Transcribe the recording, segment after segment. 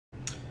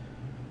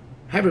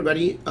Hi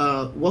everybody,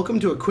 welcome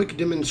to a quick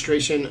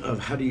demonstration of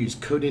how to use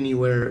Code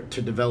Anywhere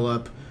to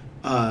develop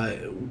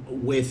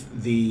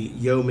with the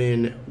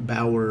Yeoman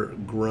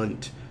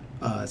Grunt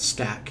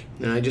stack.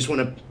 And I just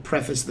want to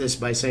preface this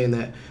by saying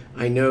that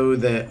I know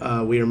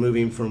that we are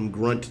moving from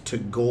Grunt to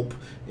Gulp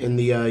in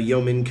the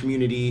Yeoman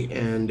community,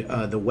 and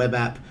the web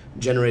app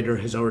generator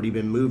has already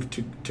been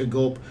moved to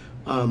Gulp.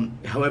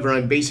 However,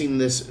 I'm basing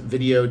this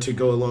video to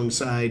go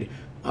alongside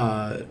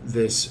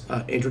this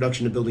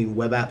Introduction to Building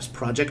Web Apps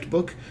project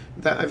book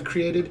that I've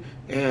created,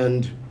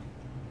 and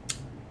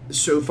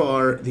so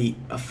far the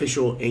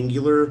official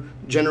Angular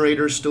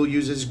generator still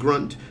uses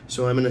Grunt,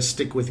 so I'm going to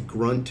stick with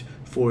Grunt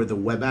for the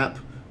web app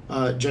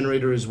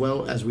generator as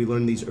well as we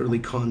learn these early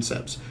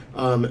concepts.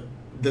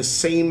 The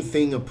same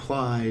thing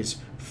applies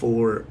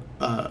for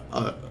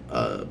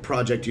a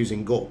project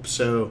using Gulp.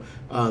 So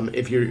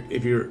if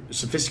you're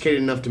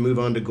sophisticated enough to move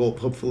on to Gulp,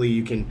 hopefully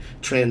you can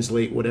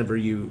translate whatever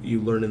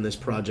you learn in this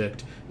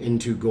project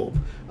into Gulp.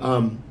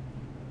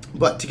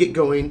 But to get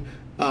going,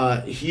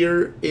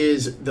 here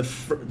is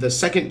the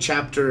second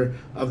chapter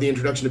of the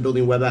Introduction to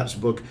Building Web Apps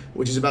book,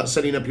 which is about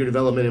setting up your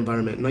development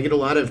environment. And I get a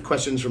lot of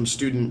questions from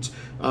students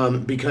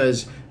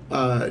because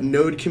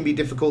Node can be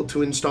difficult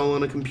to install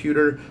on a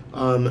computer.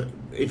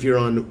 If you're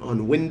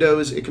on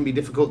Windows, it can be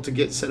difficult to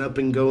get set up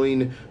and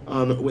going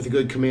with a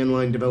good command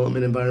line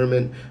development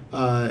environment.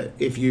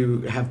 If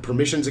you have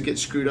permissions that get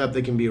screwed up,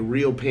 they can be a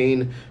real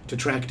pain to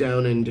track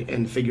down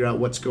and figure out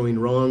what's going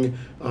wrong.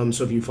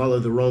 So if you follow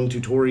the wrong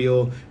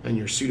tutorial and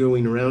you're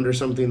sudoing around or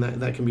something,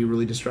 that can be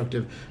really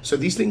destructive. So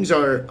these things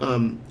are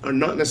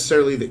not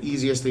necessarily the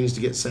easiest things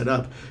to get set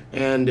up,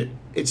 and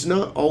it's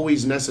not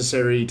always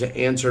necessary to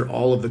answer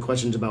all of the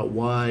questions about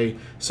why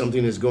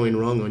something is going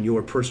wrong on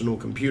your personal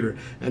computer.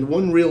 And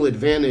one real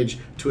advantage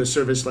to a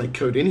service like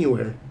Code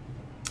Anywhere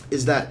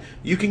is that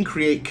you can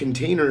create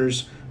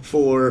containers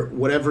for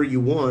whatever you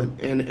want,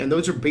 and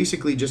those are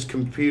basically just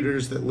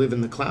computers that live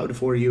in the cloud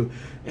for you.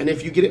 And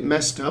if you get it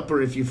messed up,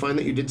 or if you find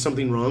that you did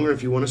something wrong, or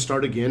if you want to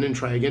start again and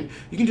try again,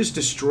 you can just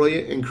destroy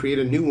it and create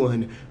a new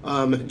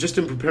one. Just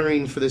in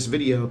preparing for this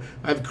video,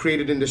 I've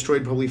created and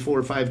destroyed probably 4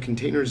 or 5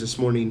 containers this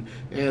morning,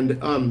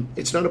 and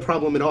it's not a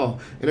problem at all.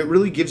 And it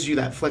really gives you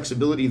that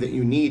flexibility that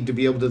you need to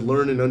be able to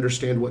learn and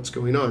understand what's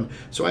going on.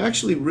 So I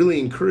actually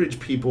really encourage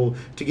people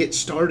to get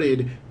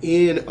started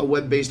in a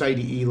web-based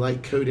IDE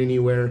like Code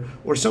Anywhere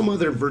or some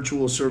other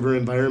virtual server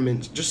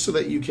environment, just so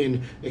that you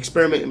can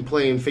experiment and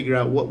play and figure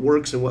out what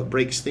works and what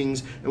breaks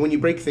things. And when you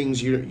break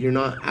things, you're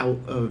not out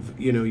of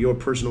your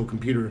personal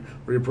computer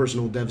or your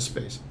personal dev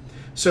space.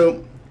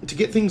 So to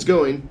get things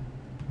going,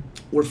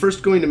 we're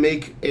first going to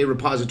make a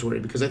repository,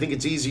 because I think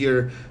it's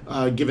easier,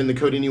 given the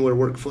Code Anywhere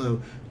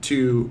workflow,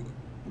 to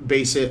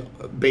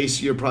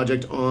base your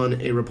project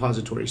on a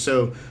repository.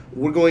 So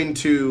we're going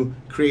to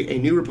create a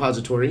new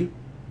repository,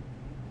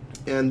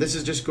 and this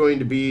is just going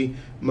to be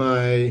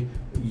my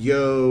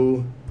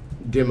Yo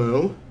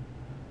demo,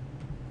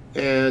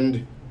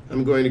 and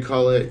I'm going to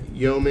call it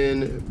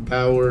Yeoman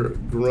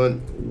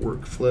Grunt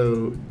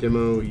Workflow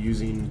Demo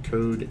using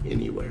Code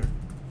Anywhere.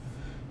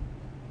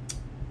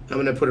 I'm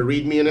going to put a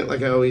README in it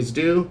like I always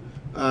do.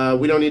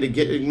 We don't need a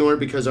git ignore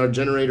because our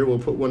generator will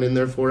put one in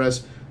there for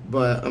us,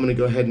 but I'm going to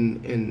go ahead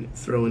and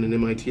throw in an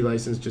MIT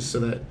license just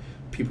so that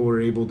people are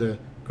able to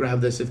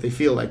grab this if they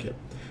feel like it.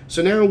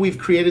 So now we've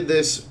created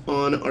this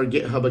on our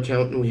GitHub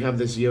account, and we have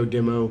this Yo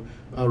demo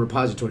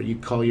repository. You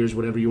call yours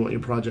whatever you want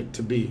your project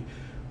to be.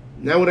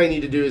 Now what I need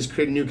to do is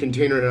create a new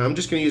container, and I'm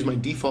just going to use my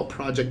default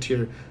project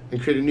here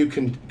and create a new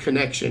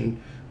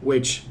connection,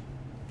 which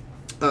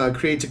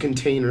creates a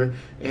container.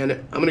 And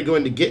I'm going to go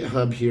into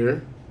GitHub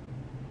here,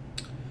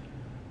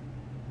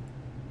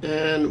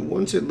 and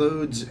once it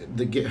loads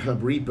the GitHub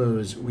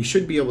repos, we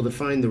should be able to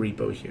find the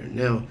repo here.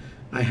 Now,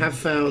 I have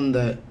found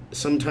that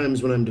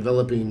sometimes when I'm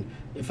developing,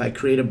 if I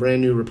create a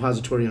brand new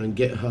repository on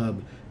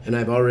GitHub and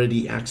I've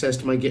already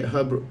accessed my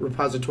GitHub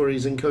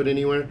repositories in Code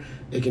Anywhere,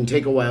 it can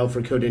take a while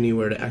for Code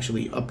Anywhere to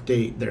actually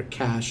update their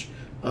cache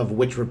of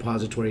which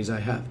repositories I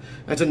have.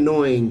 That's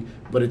annoying,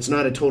 but it's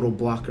not a total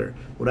blocker.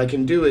 What I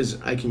can do is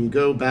I can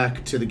go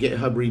back to the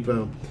GitHub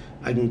repo,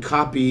 I can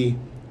copy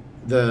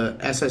the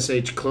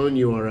SSH clone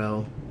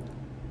URL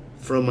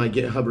from my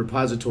GitHub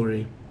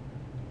repository,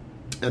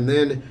 and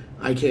then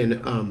I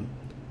can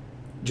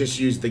just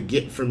use the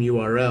git from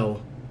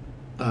URL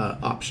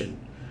option.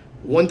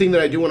 One thing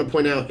that I do want to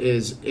point out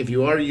is if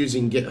you are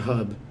using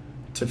GitHub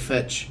to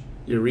fetch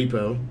your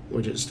repo,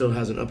 which it still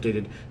hasn't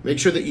updated, make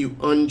sure that you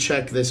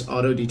uncheck this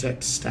auto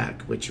detect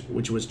stack, which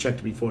was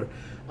checked before.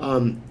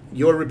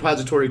 Your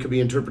repository could be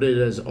interpreted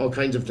as all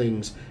kinds of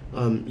things.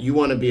 You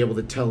want to be able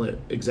to tell it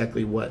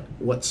exactly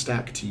what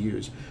stack to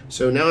use.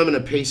 So now I'm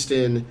going to paste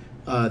in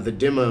the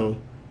demo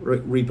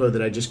repo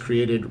that I just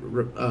created.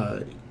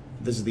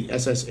 This is the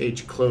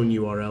SSH clone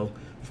URL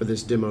for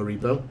this demo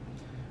repo.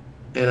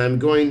 and I'm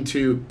going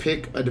to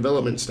pick a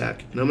development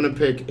stack, and I'm going to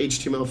pick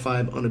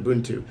HTML5 on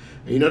Ubuntu.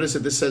 And you notice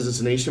that this says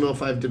it's an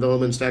HTML5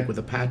 development stack with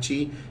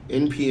Apache,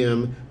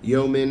 NPM,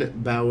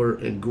 Yeoman, Bower,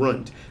 and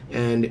Grunt.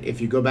 And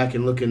if you go back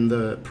and look in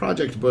the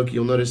project book,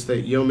 you'll notice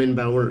that Yeoman,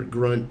 Bower,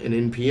 Grunt,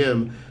 and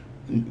NPM,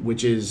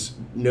 which is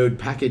Node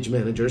Package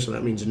Manager, so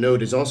that means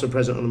Node is also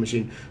present on the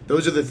machine.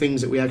 Those are the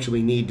things that we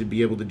actually need to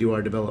be able to do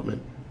our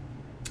development.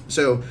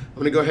 So I'm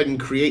going to go ahead and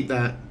create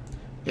that,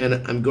 and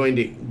I'm going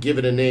to give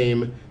it a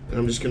name, and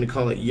I'm just going to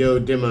call it Yo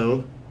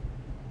Demo.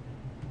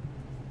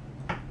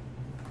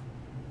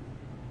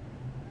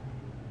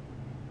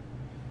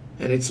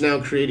 And it's now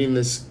creating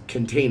this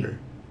container.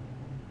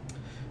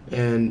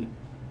 And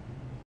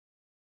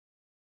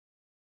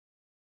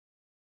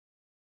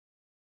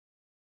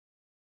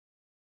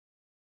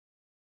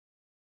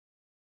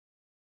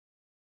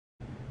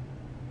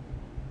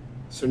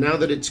so now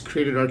that it's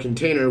created our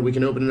container, we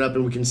can open it up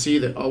and we can see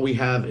that all we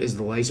have is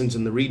the license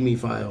and the README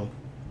file,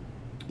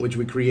 which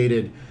we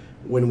created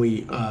when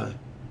we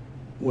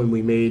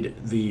made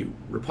the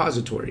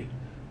repository.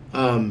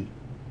 I'm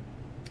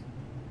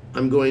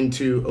going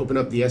to open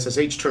up the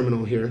SSH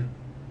terminal here,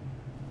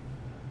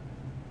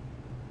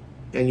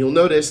 and you'll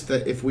notice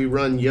that if we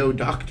run yo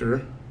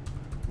doctor,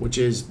 which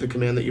is the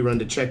command that you run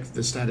to check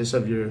the status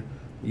of your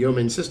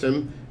Yeoman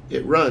system,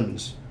 it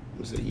runs.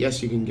 So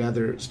yes, you can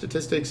gather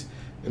statistics,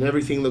 and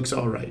everything looks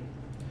all right.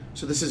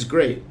 So this is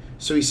great.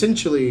 So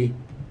essentially,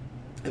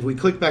 if we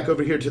click back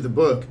over here to the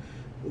book,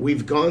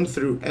 we've gone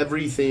through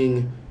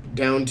everything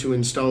down to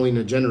installing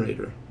a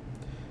generator.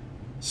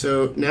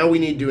 So now we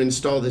need to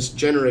install this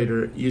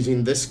generator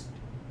using this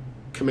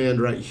command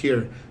right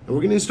here. And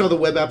we're going to install the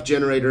web app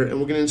generator, and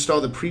we're going to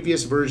install the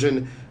previous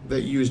version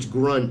that used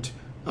Grunt,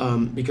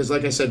 because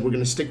like I said, we're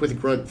going to stick with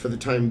Grunt for the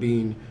time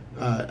being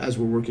as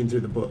we're working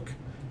through the book.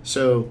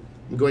 So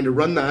I'm going to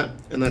run that,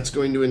 and that's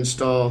going to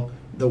install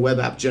the web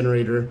app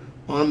generator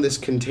on this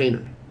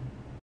container.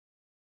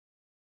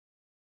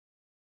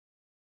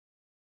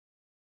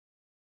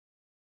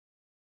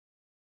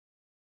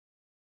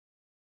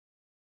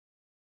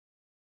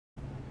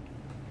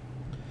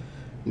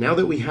 Now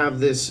that we have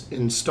this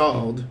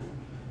installed,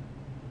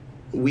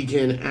 we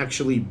can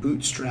actually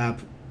bootstrap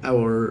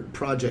our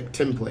project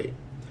template.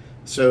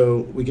 So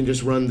we can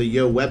just run the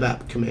yo web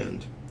app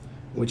command,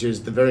 which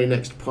is the very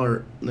next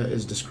part that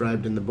is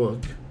described in the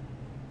book.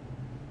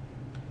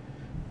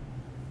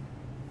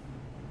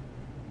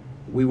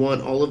 We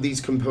want all of these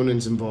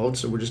components involved,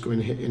 so we're just going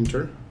to hit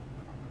enter.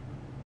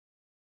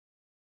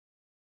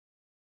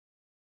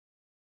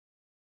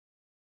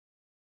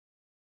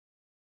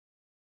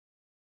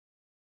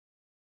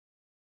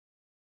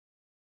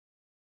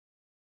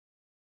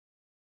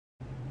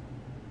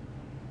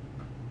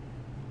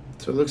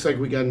 So it looks like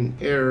we got an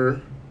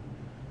error.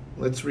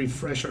 Let's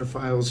refresh our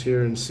files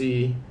here and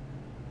see.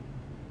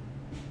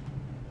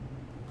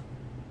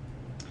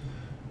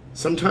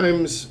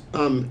 Sometimes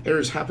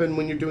errors happen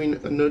when you're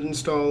doing a node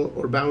install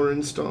or Bower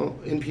install,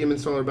 NPM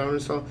install or Bower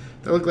install.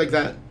 That looked like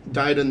that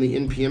died on the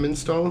NPM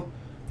install.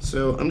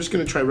 So I'm just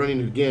going to try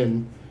running it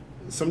again.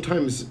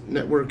 Sometimes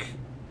network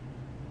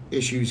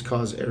issues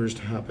cause errors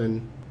to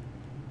happen.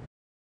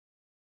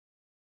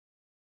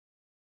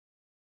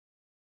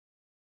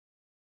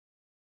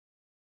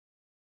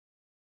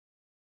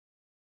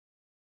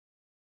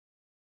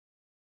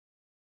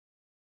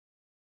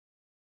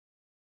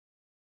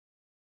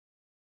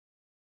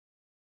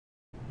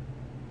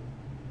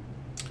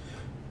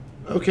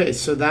 Okay,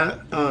 so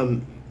that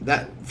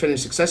that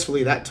finished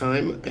successfully that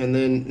time, and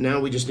then now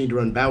we just need to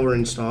run Bower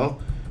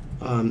install.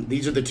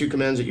 These are the two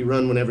commands that you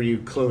run whenever you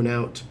clone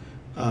out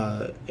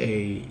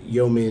a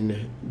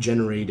Yeoman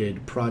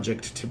generated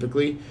project,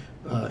 typically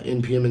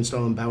npm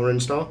install and Bower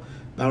install.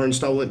 Bower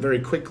install went very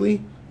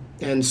quickly,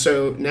 and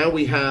so now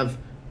we have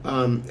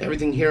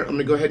everything here. I'm going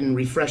to go ahead and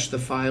refresh the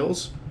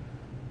files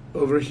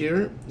over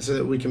here so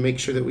that we can make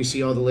sure that we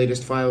see all the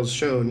latest files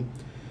shown.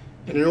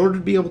 And in order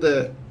to be able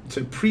to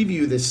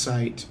preview this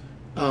site,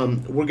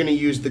 we're going to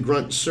use the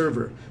Grunt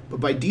server. But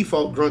by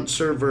default, Grunt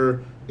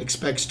server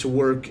expects to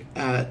work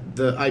at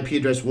the IP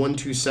address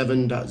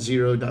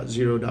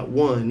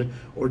 127.0.0.1,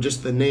 or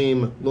just the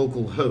name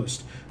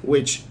localhost,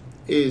 which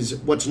is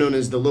what's known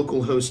as the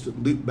localhost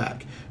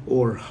loopback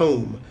or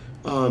home.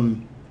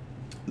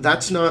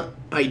 That's not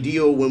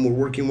ideal when we're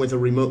working with a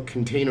remote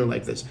container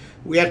like this.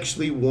 We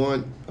actually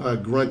want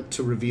Grunt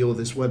to reveal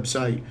this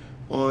website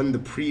on the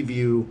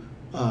preview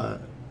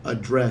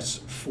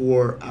address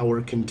for our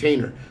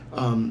container.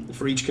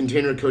 For each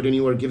container, Code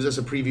Anywhere gives us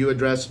a preview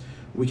address.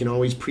 We can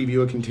always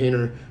preview a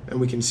container and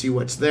we can see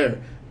what's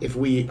there. If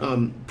we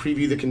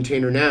preview the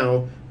container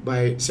now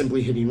by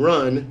simply hitting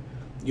run,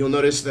 you'll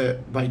notice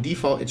that by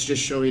default it's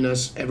just showing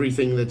us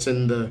everything that's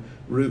in the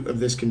root of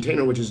this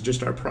container, which is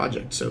just our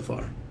project so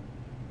far.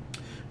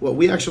 What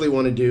we actually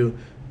want to do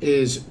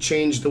is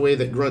change the way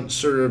that Grunt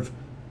serve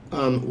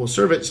will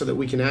serve it so that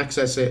we can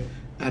access it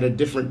at a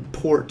different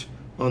port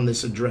on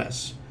this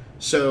address.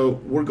 So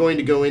we're going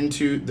to go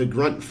into the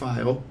Grunt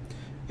file,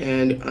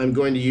 and I'm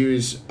going to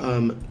use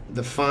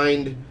the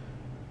find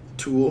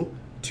tool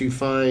to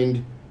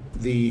find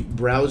the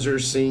browser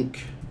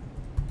sync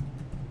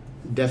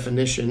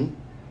definition.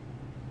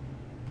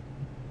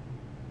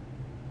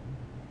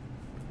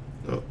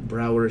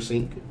 Browser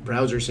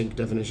sync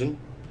definition.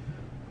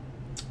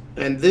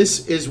 And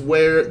this is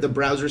where the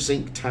browser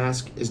sync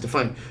task is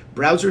defined.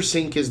 Browser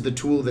sync is the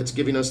tool that's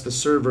giving us the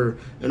server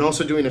and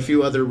also doing a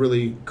few other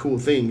really cool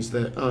things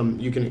that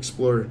you can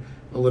explore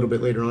a little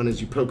bit later on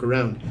as you poke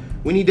around.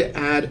 We need to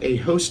add a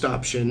host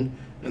option,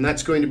 and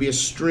that's going to be a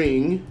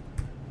string,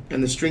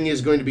 and the string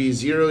is going to be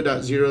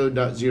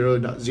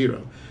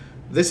 0.0.0.0.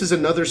 This is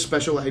another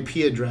special IP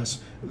address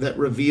that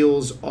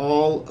reveals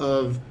all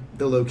of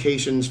the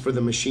locations for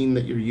the machine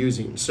that you're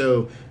using.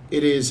 So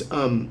it is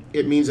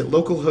it means that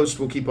localhost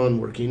will keep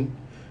on working.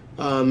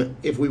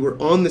 If we were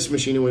on this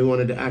machine and we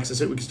wanted to access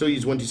it, we could still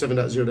use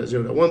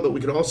 127.0.0.1, but we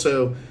could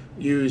also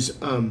use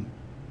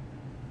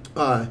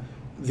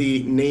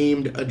the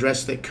named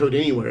address that Code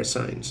Anywhere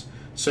assigns.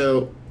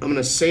 So I'm going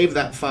to save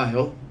that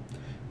file,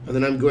 and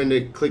then I'm going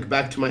to click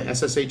back to my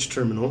SSH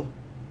terminal.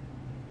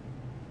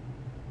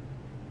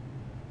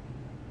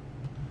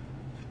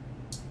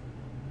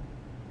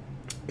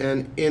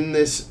 And in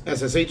this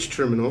SSH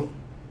terminal,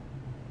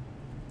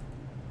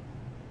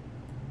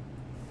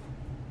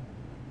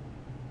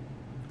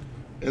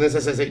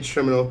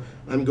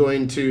 I'm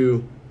going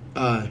to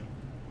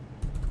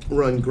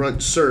run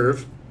grunt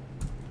serve,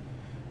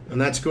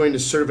 and that's going to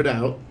serve it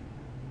out.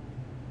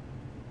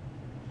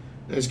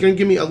 And it's going to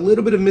give me a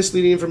little bit of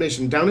misleading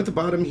information. Down at the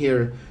bottom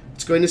here,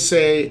 it's going to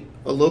say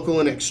a local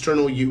and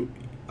external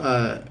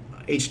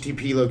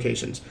HTTP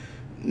locations.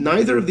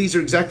 Neither of these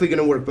are exactly going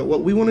to work, but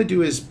what we want to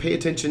do is pay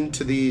attention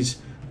to these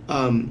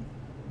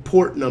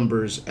port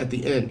numbers at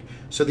the end.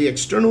 So the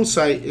external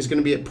site is going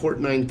to be at port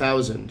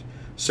 9000.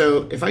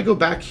 So if I go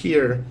back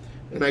here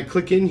and I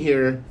click in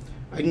here,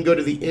 I can go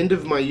to the end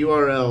of my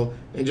URL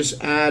and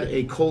just add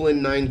a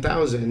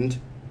 :9000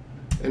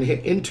 and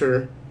hit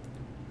enter,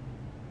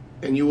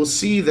 and you will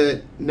see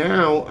that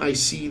now I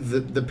see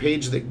the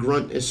page that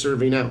Grunt is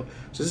serving out.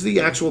 So this is the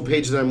actual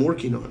page that I'm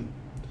working on.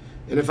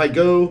 And if I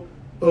go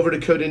over to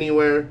Code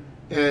Anywhere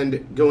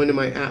and go into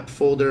my app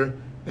folder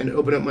and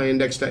open up my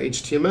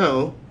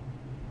index.html,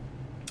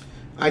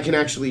 I can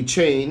actually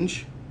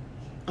change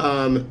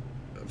from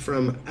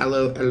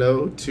hello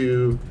hello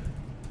to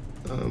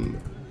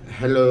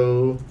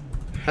hello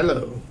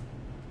hello,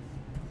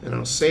 and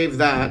I'll save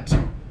that,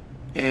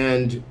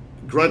 and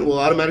Grunt will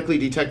automatically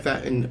detect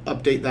that and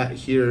update that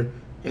here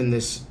in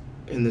this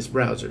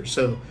browser.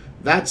 So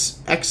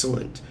that's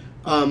excellent.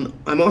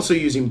 I'm also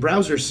using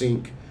browser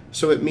sync,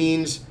 so it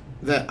means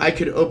that I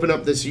could open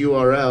up this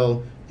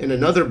URL in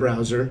another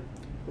browser,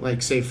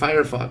 like say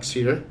Firefox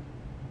here,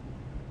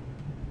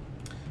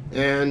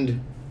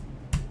 and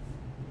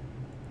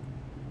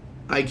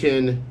I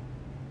can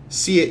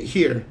see it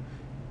here.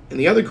 And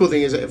the other cool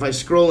thing is that if I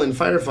scroll in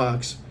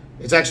Firefox,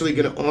 it's actually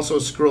going to also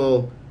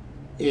scroll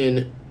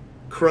in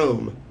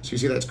Chrome. So you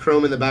see that's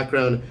Chrome in the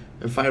background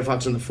and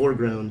Firefox in the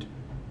foreground.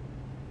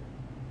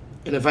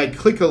 And if I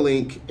click a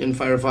link in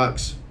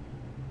Firefox,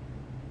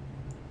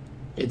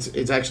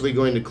 it's actually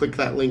going to click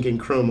that link in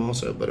Chrome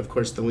also, but of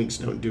course the links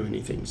don't do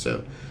anything.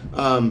 So,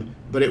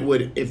 but it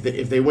would, if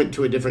they went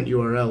to a different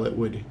URL,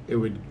 it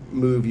would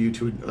move you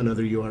to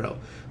another URL.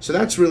 So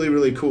that's really,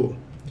 really cool.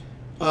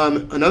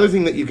 Another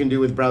thing that you can do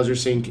with browser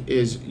sync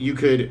is you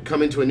could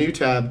come into a new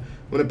tab.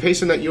 I'm going to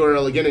paste in that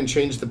URL again and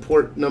change the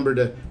port number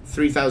to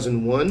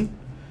 3001,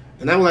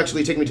 and that will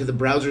actually take me to the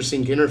browser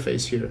sync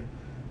interface here.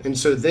 And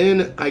so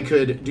then I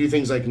could do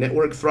things like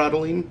network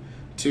throttling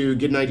to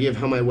get an idea of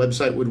how my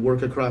website would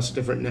work across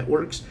different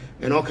networks,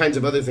 and all kinds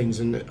of other things,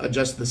 and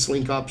adjust the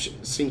sync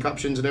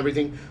options and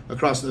everything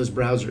across those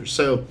browsers.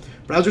 So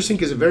browser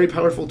sync is a very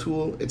powerful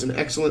tool. It's an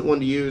excellent one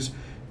to use,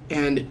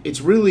 and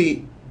it's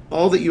really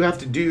all that you have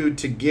to do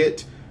to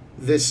get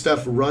this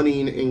stuff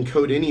running in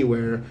Code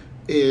Anywhere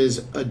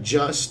is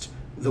adjust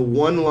the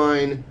one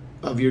line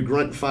of your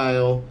Grunt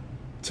file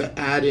to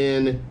add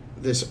in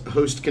this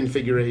host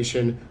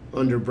configuration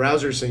under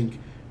browser sync,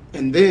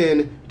 and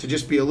then to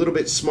just be a little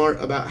bit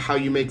smart about how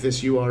you make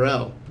this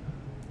URL.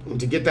 And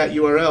to get that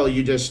URL,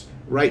 you just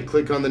right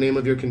click on the name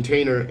of your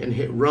container and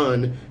hit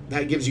run.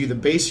 That gives you the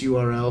base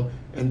URL,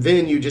 and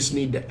then you just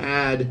need to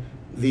add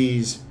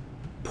these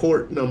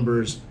port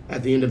numbers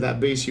at the end of that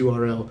base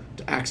URL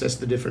to access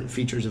the different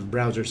features of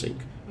browser sync,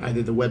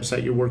 either the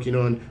website you're working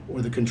on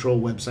or the control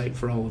website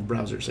for all of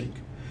browser sync.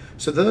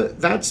 So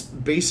that's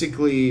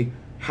basically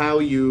how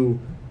you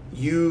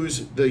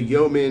use the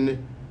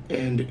Yeoman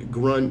and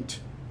Grunt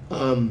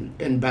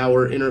and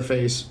Bower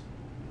interface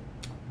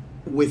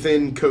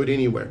within Code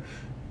Anywhere.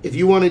 If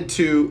you wanted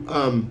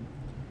to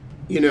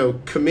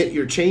commit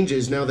your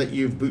changes now that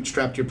you've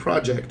bootstrapped your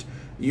project,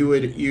 you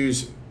would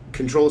use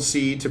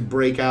Control-C to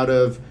break out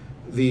of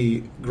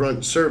the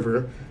Grunt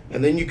server,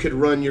 and then you could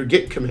run your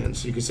git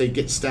commands. So you could say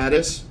git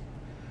status,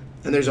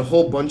 and there's a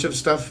whole bunch of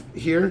stuff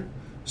here.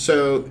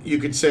 So you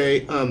could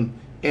say,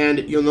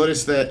 and you'll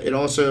notice that it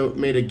also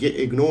made a git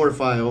ignore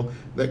file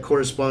that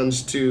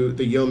corresponds to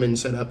the Yeoman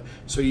setup.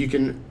 So you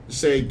can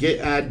say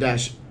git add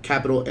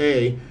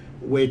 -A,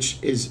 which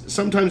is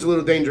sometimes a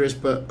little dangerous,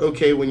 but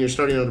okay when you're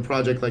starting on a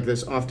project like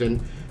this often.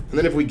 And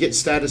then if we get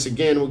status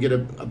again, we'll get a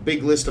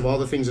big list of all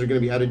the things that are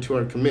going to be added to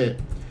our commit.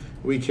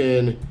 We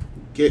can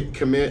get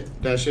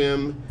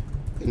commit-m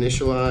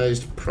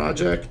initialized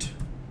project,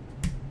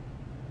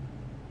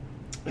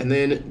 and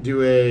then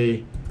do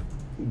a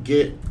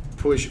git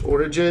push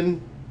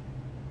origin.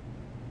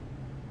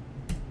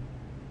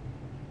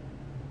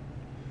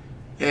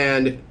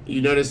 And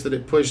you notice that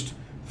it pushed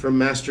from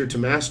master to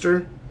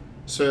master.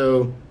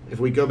 So if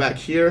we go back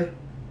here,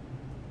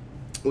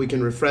 we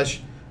can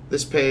refresh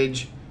this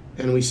page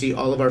and we see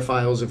all of our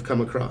files have come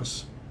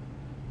across.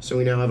 So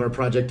we now have our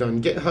project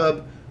on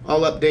GitHub,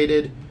 all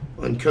updated.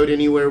 On Code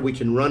Anywhere, we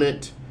can run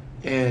it,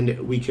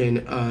 and we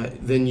can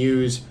then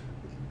use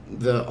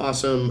the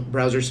awesome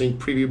Browser Sync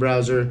preview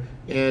browser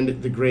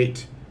and the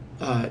great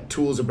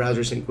tools of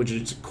Browser Sync, which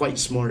is quite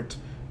smart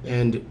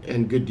and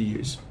good to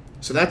use.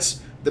 So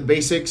that's the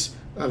basics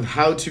of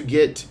how to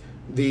get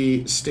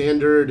the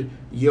standard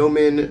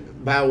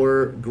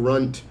Yeoman-based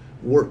grunt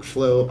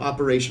workflow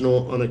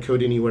operational on a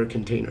Code Anywhere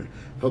container.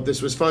 Hope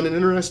this was fun and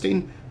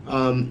interesting.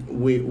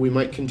 We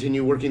might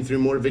continue working through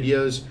more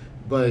videos,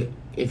 but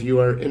if you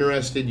are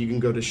interested, you can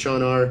go to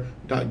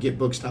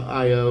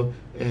seanar.gitbooks.io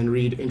and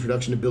read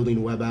Introduction to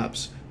Building Web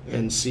Apps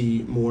and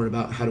see more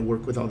about how to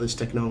work with all this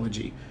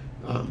technology.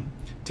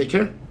 Take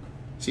care.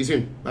 See you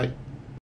soon. Bye.